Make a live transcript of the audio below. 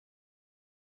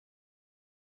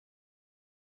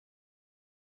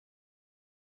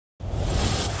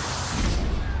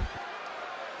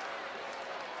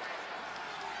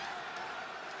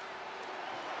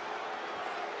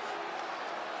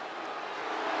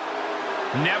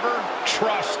Never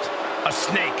trust a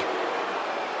snake.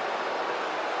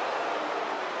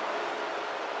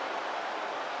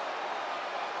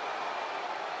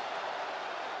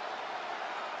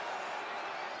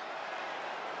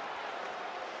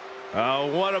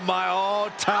 One of my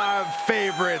all-time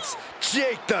favorites,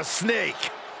 Jake the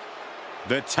Snake.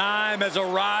 The time has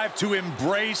arrived to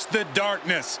embrace the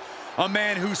darkness. A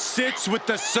man who sits with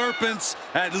the serpents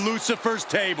at Lucifer's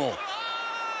table.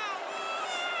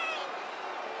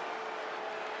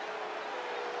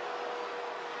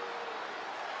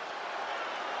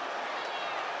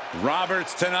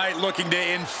 Roberts tonight looking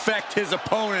to infect his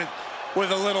opponent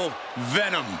with a little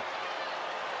venom.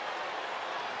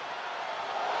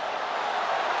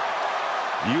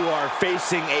 You are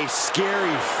facing a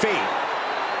scary fate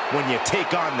when you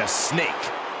take on the Snake.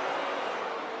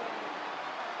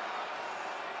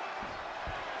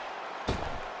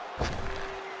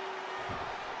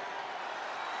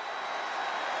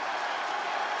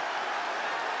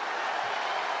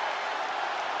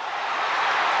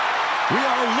 We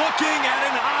are looking at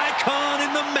an icon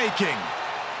in the making.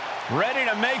 Ready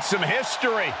to make some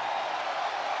history.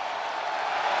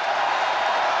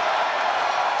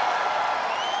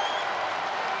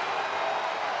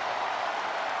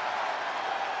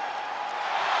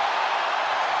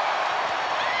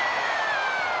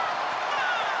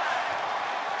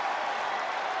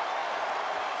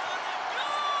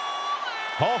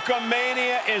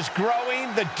 Hulkamania is growing.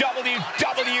 The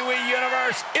WWE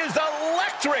Universe is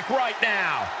electric right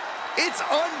now. It's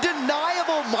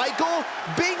undeniable, Michael.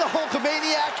 Being a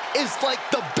Hulkamaniac is like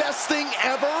the best thing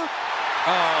ever.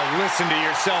 Oh, listen to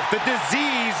yourself. The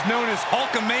disease known as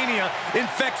Hulkamania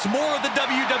infects more of the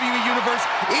WWE Universe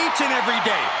each and every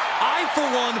day. I, for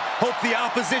one, hope the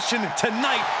opposition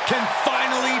tonight can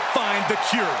finally find the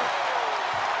cure.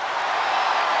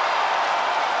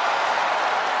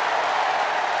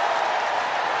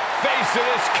 Face of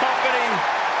this company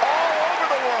all over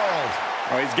the world.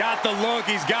 Oh, he's got the look,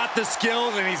 he's got the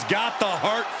skills, and he's got the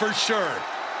heart for sure.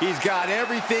 He's got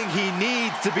everything he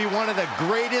needs to be one of the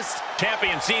greatest.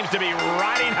 Champion seems to be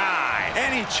riding high.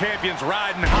 Any champion's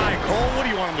riding high. Cole, what do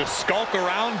you want him to skulk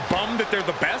around, bummed that they're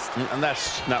the best? And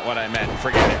that's not what I meant.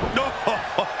 Forget it. No.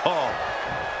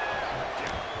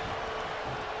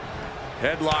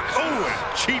 Headlock. Oh,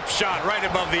 cheap shot right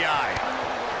above the eye.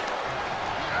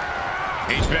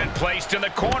 He's been placed in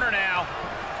the corner now.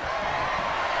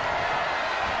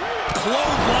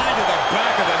 Clothesline to the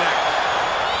back of the neck.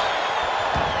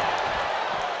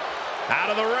 Out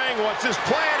of the ring, what's his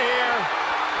plan here?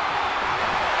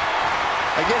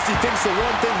 I guess he thinks the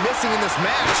one thing missing in this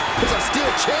match is a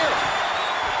steel chair.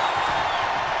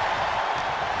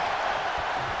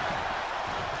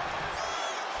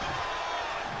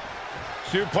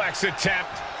 Suplex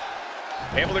attempt.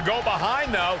 Able to go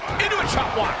behind, though. Into a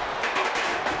chop block.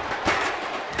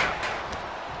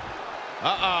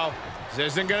 Uh-oh.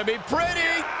 This isn't going to be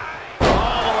pretty.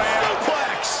 All the way out.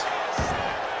 Suplex.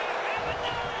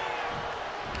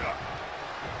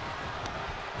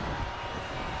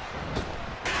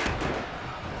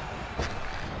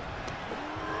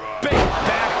 Big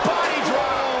back body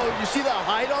drop. You see the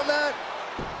height on that?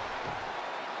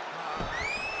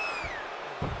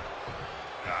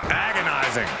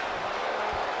 Agonizing.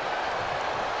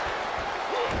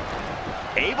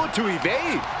 Able to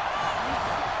evade.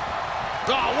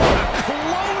 Oh, what a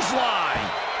clothesline!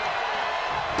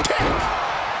 Kick!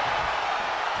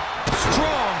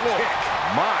 Strong kick.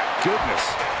 My goodness.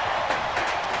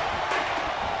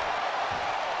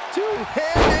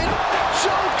 Two-handed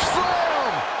choke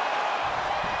slam.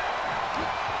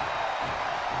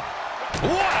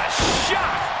 What a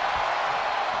shot!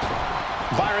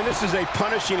 Byron, this is a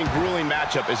punishing and grueling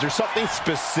matchup. Is there something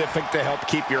specific to help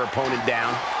keep your opponent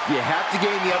down? You have to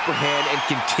gain the upper hand and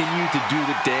continue to do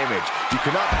the damage. You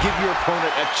cannot give your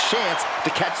opponent a chance to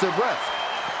catch their breath.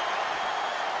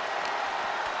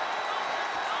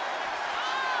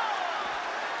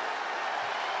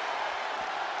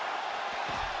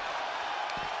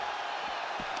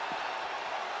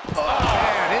 Oh,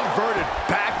 man, inverted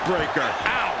backbreaker.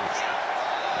 Ouch.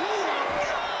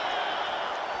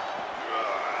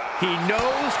 He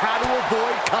knows how to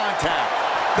avoid contact.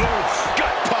 Oof,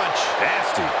 gut punch.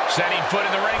 Nasty. Setting foot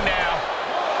in the ring now.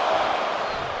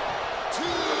 2,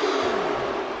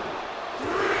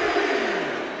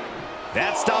 3.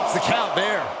 That stops the count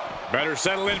there. Better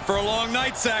settle in for a long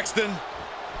night, Saxton.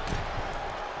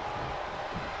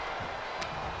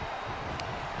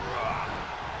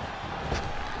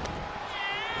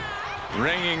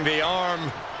 Ringing the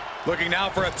arm. Looking now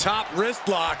for a top wrist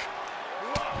lock.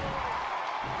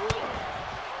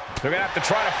 They're going to have to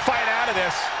try to fight out of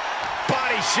this. Body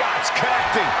Body shots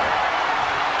connecting.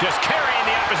 Just carrying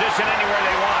the opposition anywhere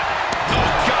they want. Oh,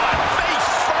 God,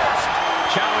 face first.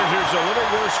 Challenger's a little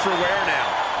worse for wear now.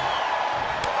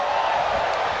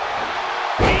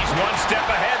 He's one step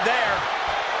ahead there.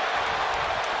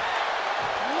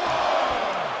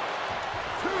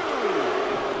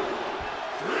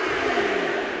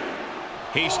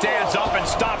 1, 2, 3. He stands up and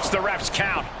stops the ref's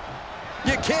count.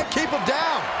 You can't keep him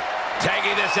down.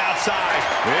 Tagging this outside.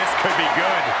 This could be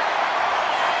good.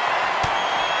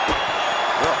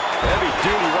 Oh,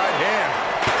 heavy-duty right hand.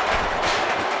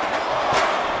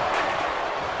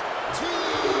 2,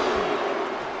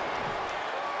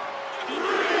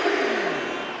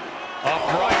 3. Up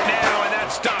right now, and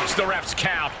that stops the ref's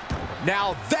count.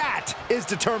 Now that is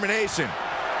determination.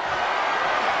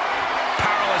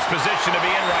 Powerless position to be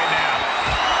in right now.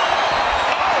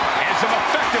 Oh, and some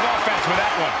effective offense with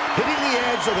that one. Hitting the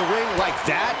edge of the ring like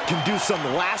that can do some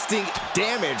lasting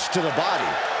damage to the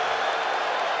body.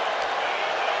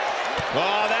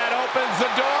 Oh, that opens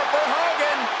the door for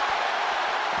Hogan.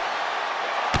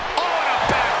 Oh, and a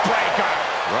backbreaker.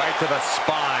 Right to the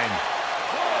spine.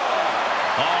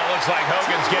 Oh, looks like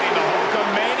Hogan's getting the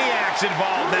Hulkamaniacs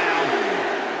involved now.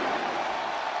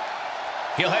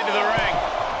 He'll head to the ring.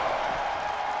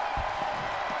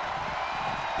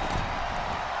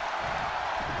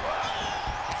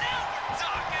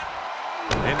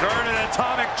 Inverted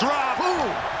atomic drop. Ooh.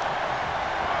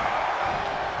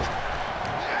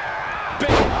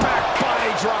 Big back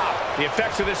body drop. The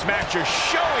effects of this match are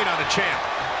showing on the champ.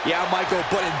 Yeah, Michael,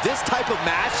 but in this type of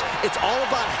match, it's all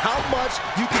about how much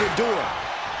you can endure.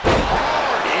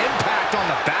 Hard impact on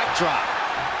the backdrop.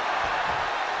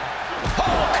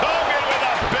 Hulk Hogan with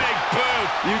a big boot.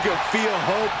 You can feel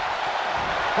hope.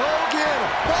 Hogan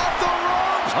off the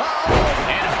ropes.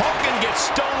 Uh-oh. And Hogan gets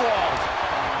stonewalled.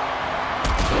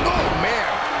 Oh,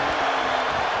 man.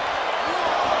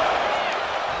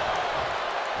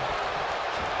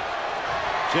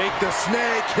 Jake the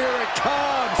Snake, here it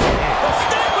comes. The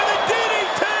Snake with a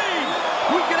DDT.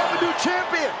 We can have a new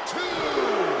champion. 2,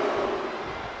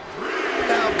 3.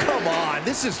 Now, come on.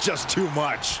 This is just too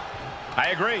much.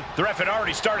 I agree. The ref had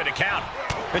already started to count.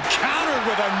 And countered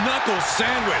with a knuckle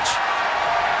sandwich.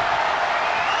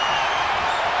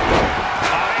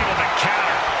 Unable to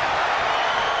counter.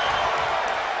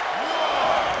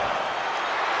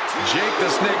 Jake the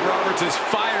Snake Roberts is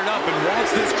fired up and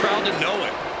wants this crowd to know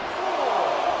it.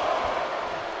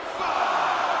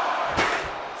 5,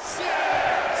 6.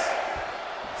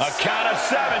 A count of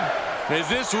 7. Is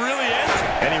this really it?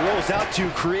 And he rolls out to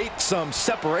create some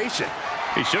separation.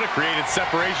 He should have created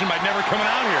separation by never coming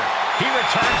out here. He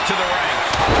returns to the ring.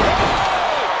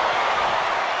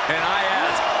 And I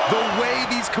ask, the way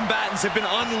these combatants have been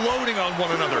unloading on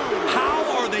one another, how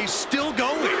are they still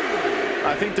going?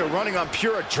 I think they're running on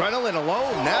pure adrenaline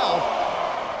alone now.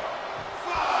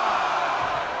 5,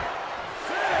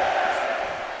 6.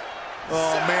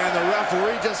 Oh, man, the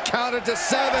referee just counted to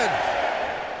 7.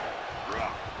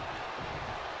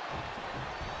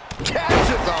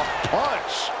 Catches a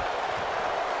punch.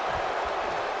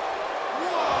 1,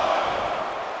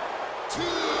 2,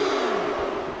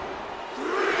 3,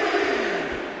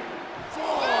 4,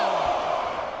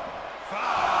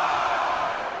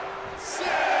 5, 6.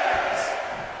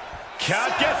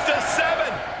 Count gets to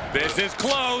 7. This is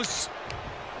close.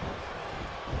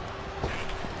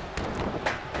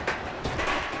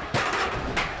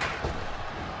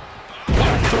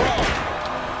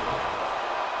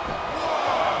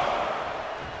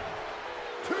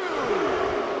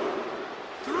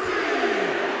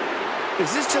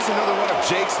 Is this just another one of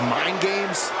Jake's mind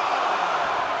games? 6.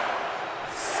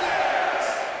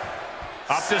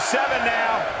 Up to 7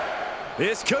 now.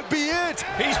 This could be it.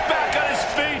 He's back on his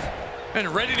feet.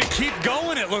 And ready to keep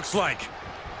going, it looks like.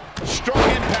 Strong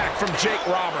impact from Jake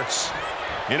Roberts.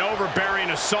 An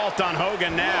overbearing assault on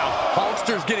Hogan now.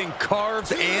 Hulkster's getting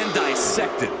carved and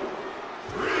dissected.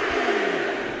 3,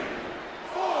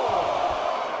 4,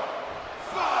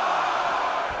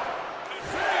 5,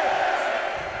 6.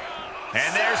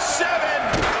 And there's 7.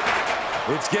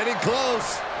 It's getting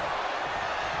close. 1,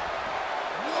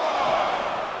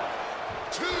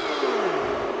 2,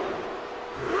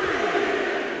 3,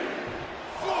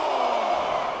 4,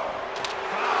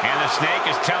 5. And the Snake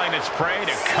is telling its prey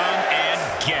to come and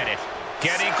get it.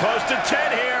 Getting close to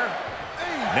 10 here.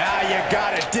 Now you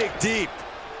gotta dig deep.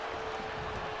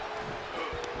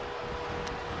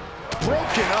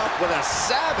 Broken up with a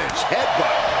savage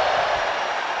headbutt.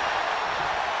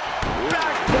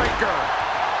 Backbreaker.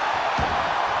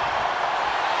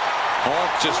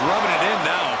 Hulk just rubbing it in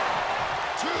now.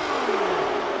 2,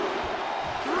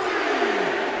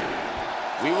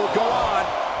 3. We will go on.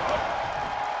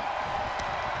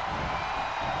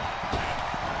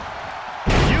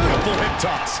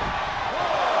 toss. 1,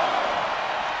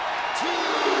 2,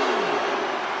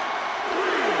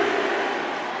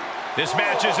 3. This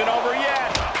match isn't over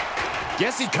yet.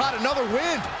 Guess he caught another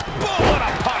wind. Boom, what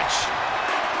a punch.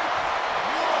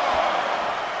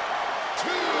 1, 2,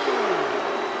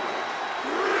 3,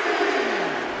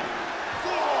 4,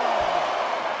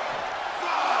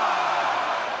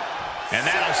 5. And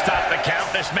that'll stop the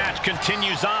count. This match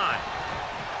continues on.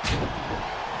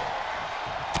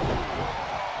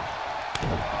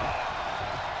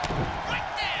 Right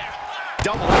there.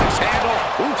 Double axe handle.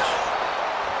 Oof.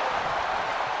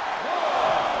 1,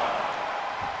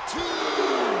 2,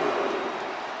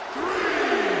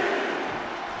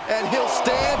 3. And he'll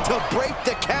stand to break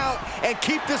the count and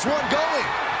keep this one going.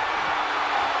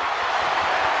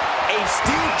 A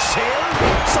steel chair?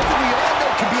 Something we all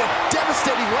know can be a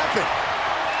devastating weapon.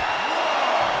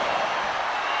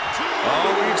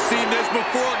 Oh, we've seen this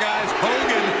before, guys.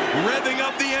 Hogan revving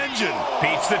up the engine.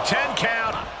 Beats the 10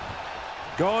 count.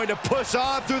 Going to push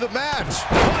on through the match.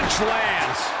 Punch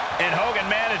lands. And Hogan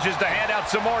manages to hand out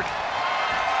some more.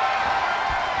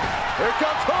 Here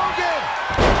comes Hogan.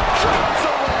 Drops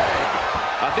a leg.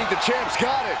 I think the champ's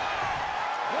got it.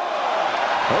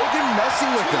 Hogan messing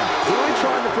with him. Clearly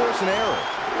trying to force an error.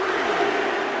 3,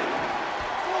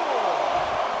 4,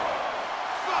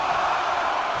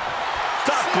 5.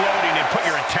 Stop gloating and put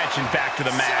your attention back to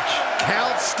the match.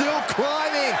 Count still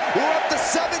climbing. We're up to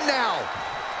 7 now.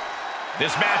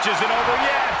 This match isn't over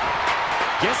yet.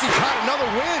 Guess he caught another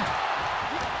wind.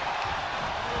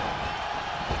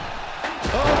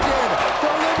 Hogan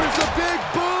delivers a big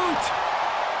boot.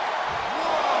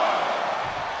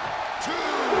 1, 2.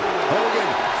 Hogan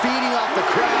feeding off the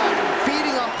crowd,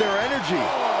 feeding off their energy.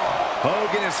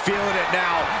 Hogan is feeling it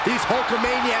now. These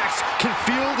Hulkamaniacs can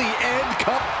feel the end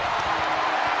come.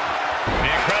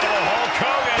 The incredible Hulk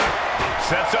Hogan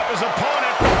sets up his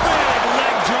opponent. Big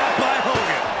leg drop by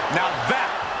Hogan. Now that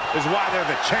is why they're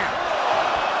the champ.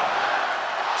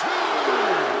 2, 3,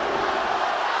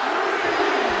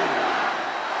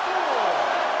 4,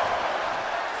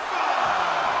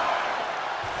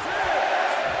 5, 6.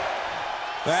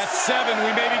 That's 7.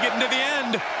 We may be getting to the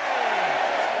end. 9.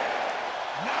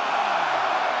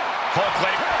 Hulk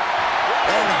leg.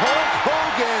 And Hulk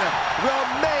Hogan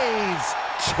remains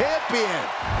champion.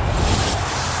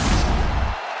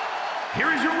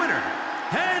 Here is your winner,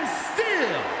 and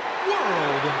still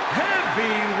World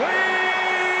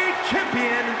Heavyweight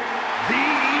Champion, the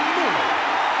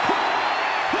Immortal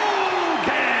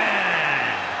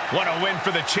Hogan. What a win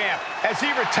for the champ as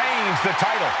he retains the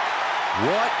title.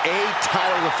 What a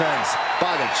title defense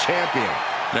by the champion.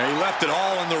 Now, he left it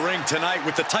all in the ring tonight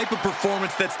with the type of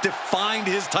performance that's defined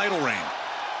his title reign.